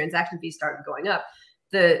up, the transaction fees started going up,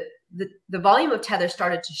 the volume of Tether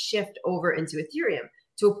started to shift over into Ethereum,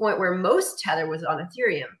 to a point where most Tether was on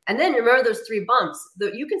Ethereum. And then remember those 3 bumps,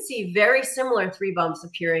 you can see very similar 3 bumps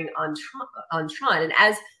appearing on Tron. And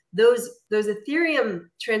as those Ethereum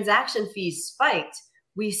transaction fees spiked,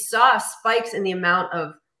 we saw spikes in the amount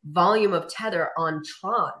of volume of Tether on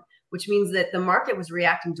Tron, which means that the market was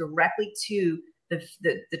reacting directly to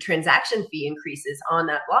the transaction fee increases on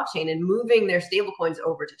that blockchain and moving their stablecoins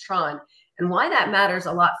over to Tron. And why that matters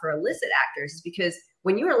a lot for illicit actors is because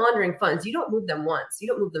when you are laundering funds, you don't move them once, you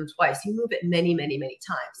don't move them twice, you move it many, many, many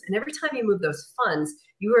times. And every time you move those funds,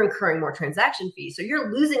 you are incurring more transaction fees. So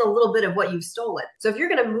you're losing a little bit of what you've stolen. So if you're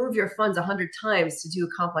going to move your funds 100 times to do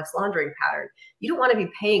a complex laundering pattern, you don't want to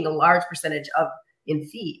be paying a large percentage in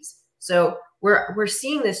fees. So we're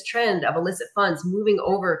seeing this trend of illicit funds moving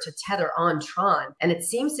over to Tether on Tron, and it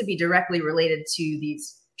seems to be directly related to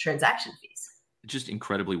these transaction fees. Just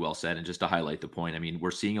incredibly well said. And just to highlight the point, I mean, we're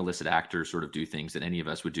seeing illicit actors sort of do things that any of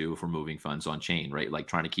us would do if we're moving funds on chain, right? Like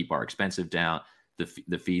trying to keep our expensive down,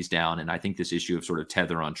 the fees down. And I think this issue of sort of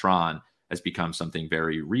Tether on Tron has become something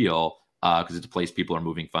very real, because it's a place people are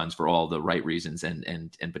moving funds for all the right reasons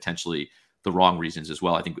and potentially the wrong reasons as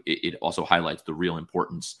well. I think it also highlights the real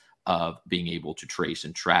importance of being able to trace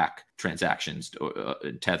and track transactions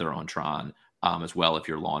Tether on Tron, as well, if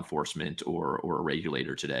you're law enforcement or a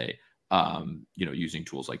regulator today. Using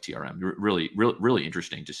tools like TRM. Really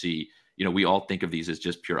interesting to see, we all think of these as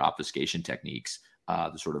just pure obfuscation techniques,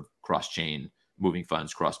 the sort of cross-chain moving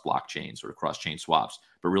funds, cross-blockchain, sort of cross-chain swaps.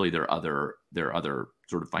 But really, there are other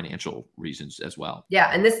sort of financial reasons as well.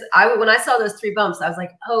 Yeah, and when I saw those 3 bumps, I was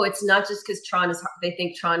like, oh, it's not just because they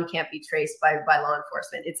think Tron can't be traced by law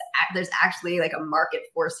enforcement. There's actually like a market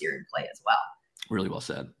force here in play as well. Really well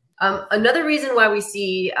said. Another reason why we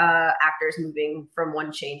see actors moving from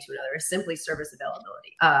one chain to another is simply service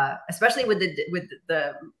availability, especially with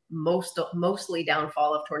the mostly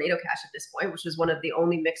downfall of Tornado Cash at this point, which was one of the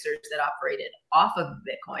only mixers that operated off of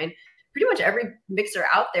Bitcoin. Pretty much every mixer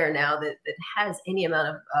out there now that has any amount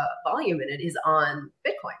of volume in it is on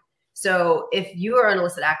Bitcoin. So if you are an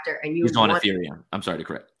illicit actor and you He's on Ethereum. I'm sorry to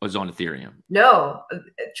correct. It was on Ethereum. No,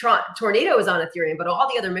 Tornado is on Ethereum, but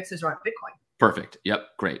all the other mixers are on Bitcoin. Perfect. Yep.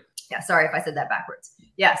 Great. Yeah, sorry if I said that backwards.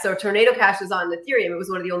 Yeah, so Tornado Cash was on Ethereum. It was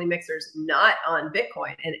one of the only mixers not on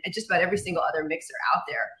Bitcoin. And just about every single other mixer out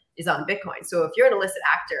there is on Bitcoin. So if you're an illicit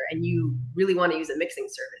actor and you really want to use a mixing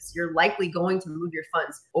service, you're likely going to move your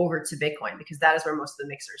funds over to Bitcoin because that is where most of the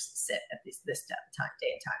mixers sit at this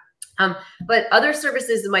day and time. But other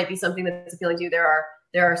services might be something that's appealing to you. There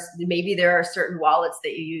are certain wallets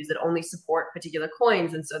that you use that only support particular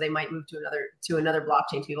coins, and so they might move to another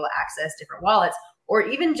blockchain to be able to access different wallets, or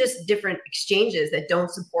even just different exchanges that don't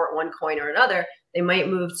support one coin or another. They might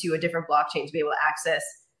move to a different blockchain to be able to access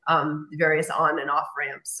various on and off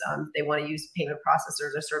ramps. They want to use payment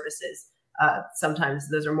processors or services. Sometimes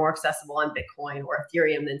those are more accessible on Bitcoin or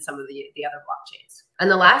Ethereum than some of the other blockchains. And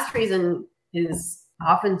the last reason is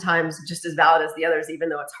oftentimes just as valid as the others, even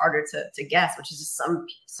though it's harder to guess, which is just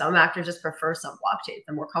some actors just prefer some blockchains.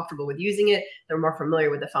 They're more comfortable with using it. They're more familiar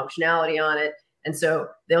with the functionality on it. And so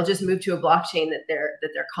they'll just move to a blockchain that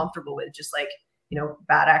they're comfortable with, just like,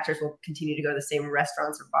 bad actors will continue to go to the same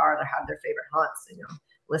restaurants or bars or have their favorite haunts.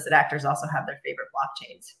 Illicit actors also have their favorite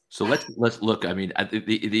blockchains. So let's look. I mean,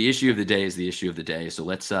 the issue of the day is the issue of the day. So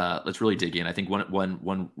let's really dig in. I think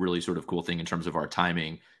one really sort of cool thing in terms of our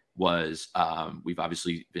timing was we've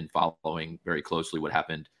obviously been following very closely what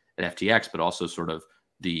happened at FTX, but also sort of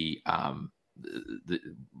the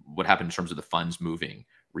what happened in terms of the funds moving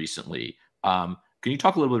recently. Can you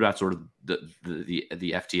talk a little bit about sort of the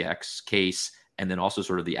FTX case, and then also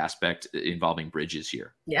sort of the aspect involving bridges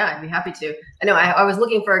here? Yeah, I'd be happy to. I know I was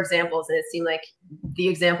looking for examples, and it seemed like the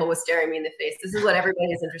example was staring me in the face. This is what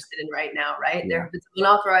everybody is interested in right now, right? Yeah. There have been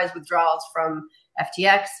unauthorized withdrawals from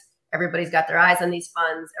FTX. Everybody's got their eyes on these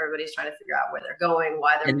funds. Everybody's trying to figure out where they're going,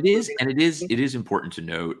 why they're moving. It is important to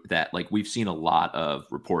note that, like, we've seen a lot of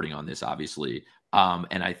reporting on this, obviously.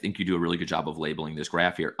 And I think you do a really good job of labeling this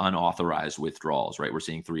graph here, unauthorized withdrawals, right? We're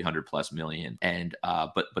seeing 300+ million. And,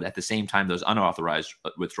 but at the same time, those unauthorized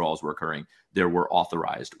withdrawals were occurring, there were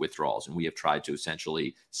authorized withdrawals. And we have tried to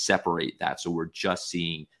essentially separate that. So we're just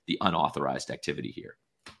seeing the unauthorized activity here.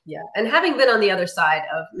 Yeah. And having been on the other side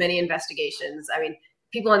of many investigations, I mean,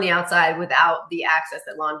 people on the outside without the access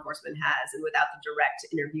that law enforcement has and without the direct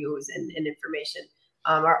interviews and information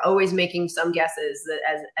are always making some guesses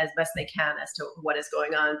as best they can as to what is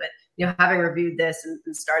going on. But, having reviewed this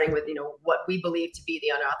and starting with, what we believe to be the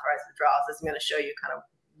unauthorized withdrawals, is going to show you kind of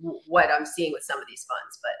what I'm seeing with some of these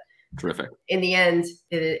funds. But terrific. In the end,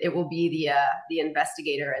 it will be the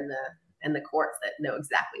investigator and the courts that know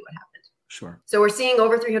exactly what happened. Sure. So we're seeing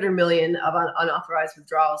over 300 million of unauthorized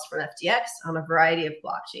withdrawals from FTX on a variety of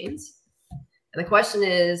blockchains. And the question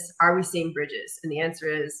is, are we seeing bridges? And the answer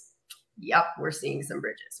is, yep, we're seeing some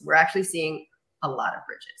bridges. We're actually seeing a lot of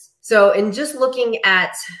bridges. So in just looking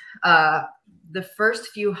at the first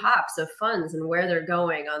few hops of funds and where they're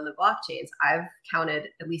going on the blockchains, I've counted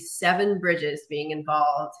at least 7 bridges being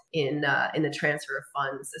involved in the transfer of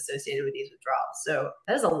funds associated with these withdrawals. So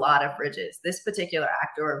that is a lot of bridges. This particular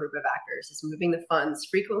actor or group of actors is moving the funds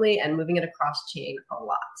frequently and moving it across chain a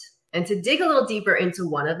lot. And to dig a little deeper into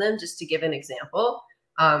one of them, just to give an example,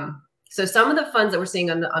 so some of the funds that we're seeing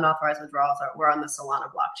on the unauthorized withdrawals were on the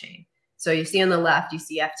Solana blockchain. So you see on the left, you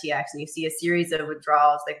see FTX, and you see a series of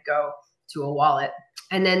withdrawals that go to a wallet.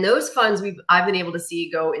 And then those funds I've been able to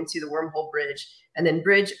see go into the Wormhole bridge and then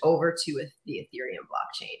bridge over to the Ethereum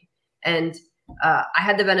blockchain. And I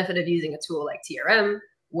had the benefit of using a tool like TRM,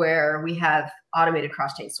 where we have automated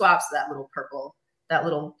cross-chain swaps. So that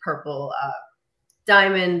little purple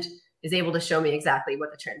diamond is able to show me exactly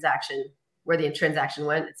where the transaction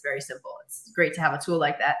went. It's very simple. It's great to have a tool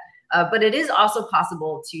like that. But it is also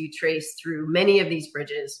possible to trace through many of these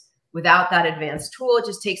bridges without that advanced tool. It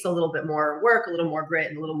just takes a little bit more work, a little more grit,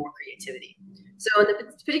 and a little more creativity. So in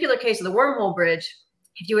the particular case of the Wormhole bridge,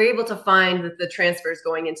 if you were able to find the transfers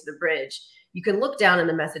going into the bridge, you can look down in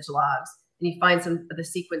the message logs and you find the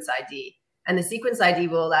sequence ID. And the sequence ID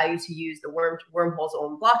will allow you to use the Wormhole's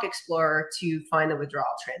own block explorer to find the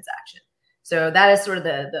withdrawal transaction. So that is sort of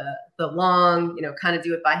the long, kind of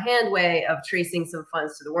do it by hand way of tracing some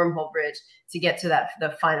funds to the Wormhole bridge to get to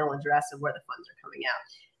the final address of where the funds are coming out.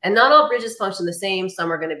 And not all bridges function the same.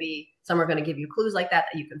 Some are going to give you clues like that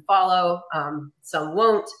you can follow. Some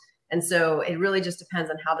won't. And so it really just depends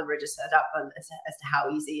on how the bridge is set up as to how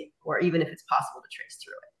easy, or even if it's possible to trace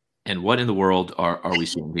through it. And what in the world are we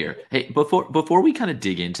seeing here? Hey, before we kind of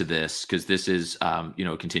dig into this, because this is a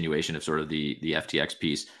continuation of sort of the FTX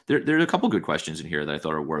piece, there are a couple good questions in here that I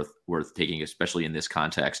thought are worth taking, especially in this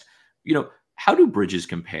context. How do bridges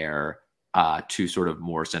compare to sort of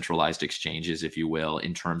more centralized exchanges, if you will,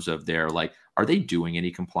 in terms of their, like, are they doing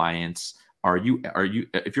any compliance? Are you,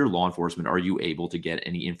 if you're law enforcement, are you able to get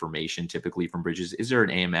any information typically from bridges? Is there an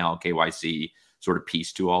AML, KYC sort of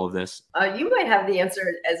piece to all of this? You might have the answer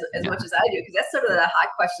as much as I do, because that's sort of the hot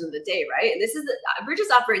question of the day, right? And this is bridges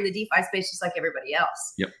operate in the DeFi space just like everybody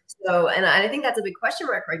else. Yep. So, and I think that's a big question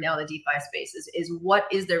mark right now in the DeFi space is what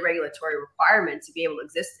is their regulatory requirement to be able to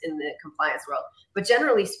exist in the compliance world? But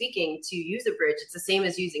generally speaking, to use a bridge, it's the same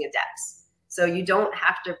as using a DEX. So you don't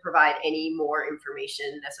have to provide any more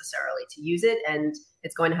information necessarily to use it, and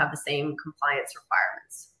it's going to have the same compliance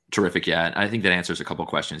requirements. Terrific. Yeah. And I think that answers a couple of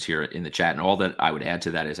questions here in the chat. And all that I would add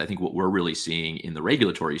to that is I think what we're really seeing in the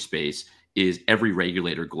regulatory space is every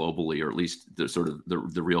regulator globally, or at least the sort of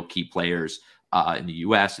the real key players in the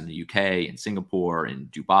US, in the UK, in Singapore, in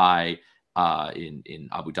Dubai, in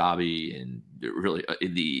Abu Dhabi, and really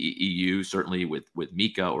in the EU, certainly with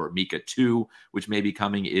MiCA or MiCA 2, which may be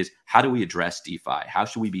coming, is how do we address DeFi? How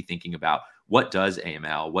should we be thinking about what does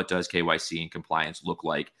AML, what does KYC and compliance look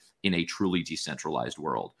like in a truly decentralized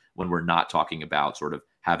world, when we're not talking about sort of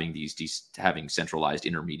having having centralized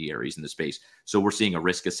intermediaries in the space? So we're seeing a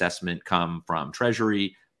risk assessment come from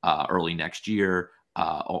Treasury early next year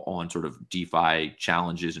on sort of DeFi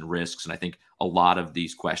challenges and risks. And I think a lot of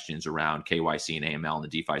these questions around KYC and AML in the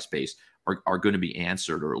DeFi space are going to be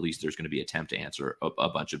answered, or at least there's going to be an attempt to answer a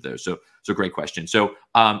bunch of those. So great question. So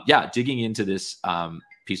digging into this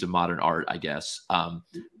piece of modern art, I guess,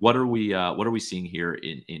 what are we seeing here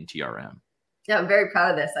in TRM? Yeah, I'm very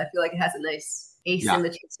proud of this. I feel like it has a nice ace in the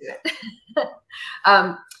chase to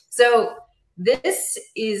it. So this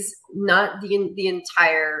is not the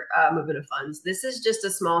entire movement of funds. This is just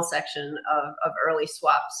a small section of early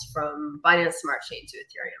swaps from Binance Smart Chain to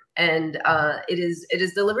Ethereum, and it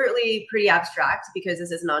is deliberately pretty abstract because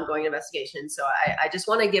this is an ongoing investigation. So I just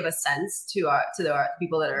want to give a sense to the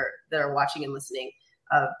people that are watching and listening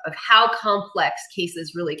of how complex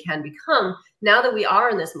cases really can become now that we are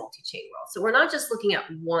in this multi-chain world. So we're not just looking at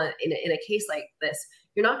one in a case like this.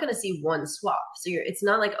 You're not going to see one swap. So it's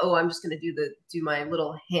not like, oh, I'm just going to do my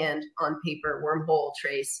little hand on paper wormhole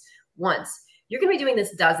trace once. You're going to be doing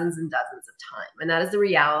this dozens and dozens of time. And that is the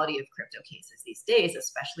reality of crypto cases these days,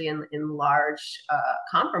 especially in large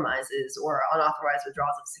compromises or unauthorized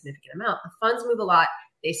withdrawals of significant amount. The funds move a lot,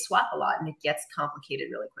 they swap a lot, and it gets complicated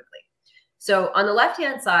really quickly. So on the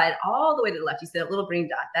left-hand side, all the way to the left, you see that little green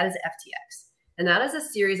dot, that is FTX. And that is a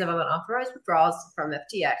series of unauthorized withdrawals from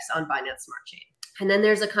FTX on Binance Smart Chain. And then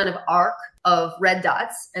there's a kind of arc of red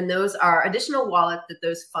dots, and those are additional wallets that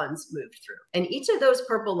those funds moved through. And each of those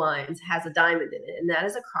purple lines has a diamond in it, and that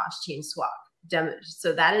is a cross-chain swap.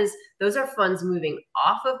 So those are funds moving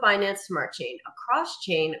off of Binance Smart Chain, across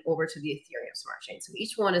chain over to the Ethereum Smart Chain. So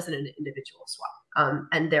each one is an individual swap,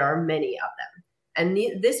 and there are many of them. And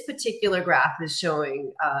this particular graph is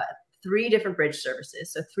showing 3 different bridge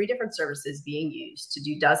services. So 3 different services being used to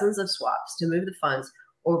do dozens of swaps to move the funds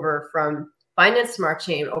over from Binance Smart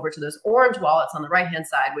Chain over to those orange wallets on the right-hand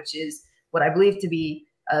side, which is what I believe to be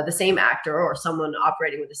the same actor or someone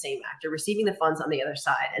operating with the same actor, receiving the funds on the other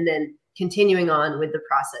side, and then continuing on with the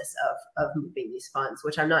process of moving these funds,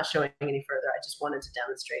 which I'm not showing any further. I just wanted to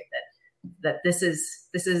demonstrate that this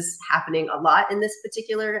is happening a lot in this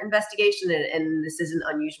particular investigation, and this isn't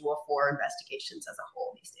unusual for investigations as a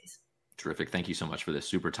whole these days. Terrific. Thank you so much for this.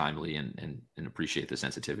 Super timely, and appreciate the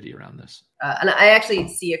sensitivity around this. And I actually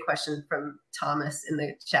see a question from Thomas in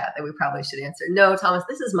the chat that we probably should answer. No, Thomas,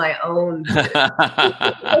 this is my own.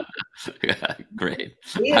 Great.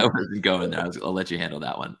 I wasn't going there. I'll let you handle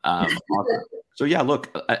that one. Awesome. So yeah,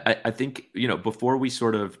 look, I think, before we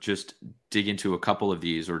sort of just dig into a couple of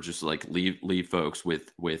these, or just like leave folks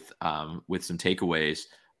with some takeaways,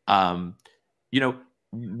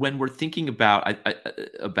 when we're thinking about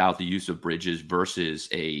the use of bridges versus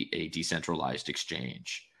a decentralized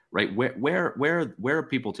exchange, right? Where are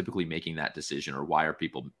people typically making that decision, or why are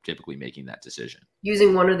people typically making that decision?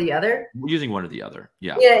 Using one or the other? Using one or the other.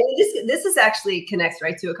 Yeah. Yeah. This is actually connects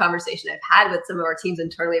right to a conversation I've had with some of our teams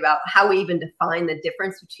internally about how we even define the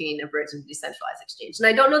difference between a bridge and a decentralized exchange. And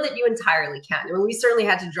I don't know that you entirely can. I mean, we certainly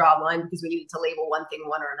had to draw a line because we needed to label one thing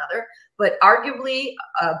one or another. But arguably,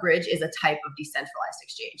 a bridge is a type of decentralized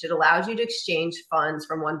exchange. It allows you to exchange funds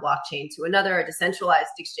from one blockchain to another. A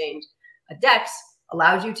decentralized exchange, a DEX,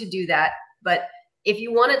 allows you to do that. But if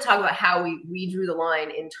you want to talk about how we drew the line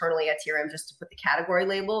internally at TRM, just to put the category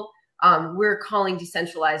label, we're calling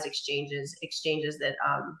decentralized exchanges that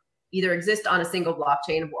either exist on a single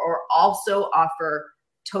blockchain or also offer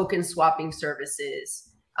token swapping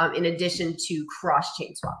services in addition to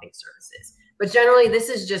cross-chain swapping services. But generally, this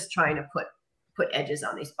is just trying to put edges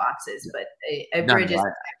on these boxes. But a bridge is.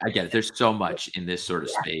 I get it. There's so much in this sort of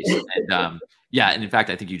space, and yeah, and in fact,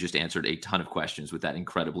 I think you just answered a ton of questions with that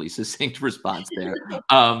incredibly succinct response there.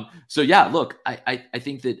 So yeah, look, I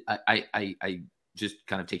think that I just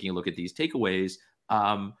kind of taking a look at these takeaways.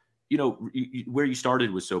 Where you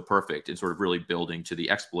started was so perfect and sort of really building to the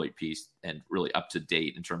exploit piece and really up to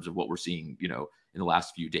date in terms of what we're seeing, in the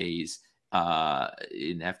last few days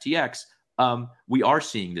in FTX. We are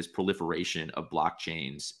seeing this proliferation of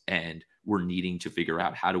blockchains, and we're needing to figure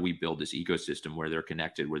out how do we build this ecosystem where they're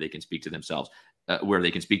connected, where they can speak to themselves, where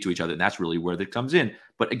they can speak to each other. And that's really where that comes in.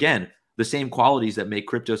 But again, the same qualities that make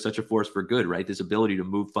crypto such a force for good, right? This ability to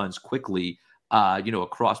move funds quickly,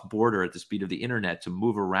 across border at the speed of the internet, to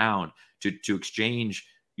move around, to exchange,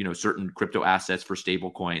 certain crypto assets for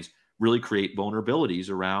stable coins, really create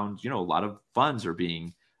vulnerabilities around, a lot of funds are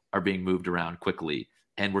being moved around quickly.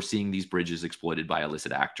 And we're seeing these bridges exploited by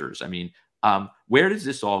illicit actors. I mean, where does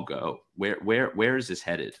this all go? Where is this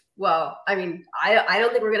headed? Well, I mean, I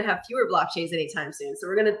don't think we're going to have fewer blockchains anytime soon. So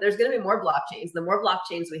there's going to be more blockchains. The more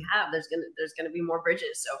blockchains we have, there's going to be more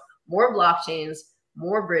bridges. So more blockchains,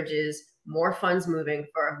 more bridges, more funds moving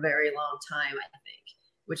for a very long time, I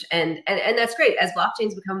think. And that's great. As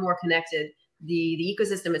blockchains become more connected, the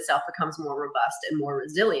ecosystem itself becomes more robust and more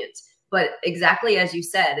resilient. But exactly as you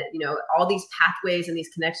said, all these pathways and these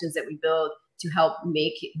connections that we build to help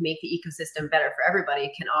make the ecosystem better for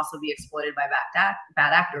everybody can also be exploited by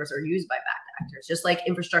bad actors or used by bad actors, just like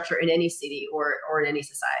infrastructure in any city or in any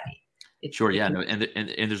society. Sure. Yeah. No,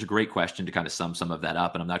 and there's a great question to kind of sum some of that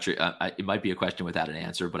up. And I'm not sure it might be a question without an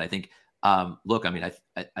answer, but I think, look, I mean,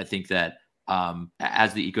 I think that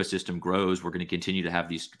as the ecosystem grows, we're going to continue to have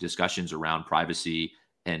these discussions around privacy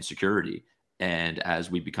and security. And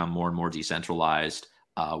as we become more and more decentralized,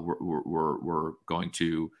 we're going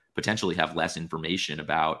to potentially have less information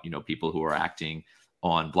about, people who are acting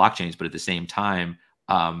on blockchains. But at the same time,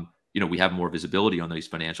 we have more visibility on these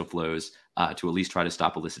financial flows to at least try to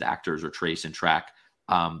stop illicit actors or trace and track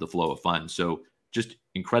the flow of funds. So just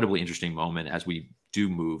incredibly interesting moment as we do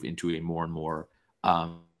move into a more and more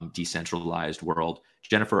decentralized world.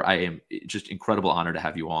 Jennifer, I am just incredible honor to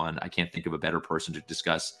have you on. I can't think of a better person to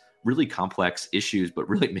discuss really complex issues, but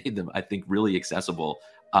really made them, I think, really accessible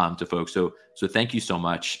to folks. So thank you so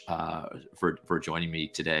much for joining me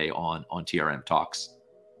today on TRM Talks.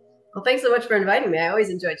 Well, thanks so much for inviting me. I always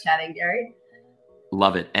enjoy chatting, Gary.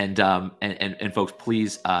 Love it. And folks,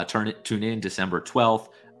 please tune in December 12th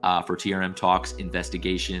for TRM Talks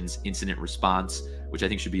Investigations Incident Response, which I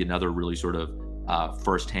think should be another really sort of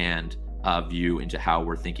firsthand view into how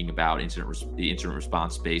we're thinking about the incident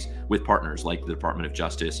response space with partners like the Department of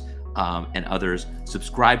Justice and others.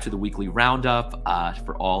 Subscribe to the weekly roundup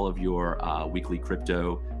for all of your weekly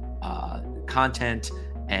crypto content,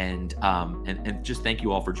 and just thank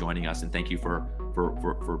you all for joining us, and thank you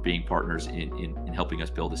for being partners in helping us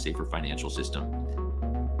build a safer financial system.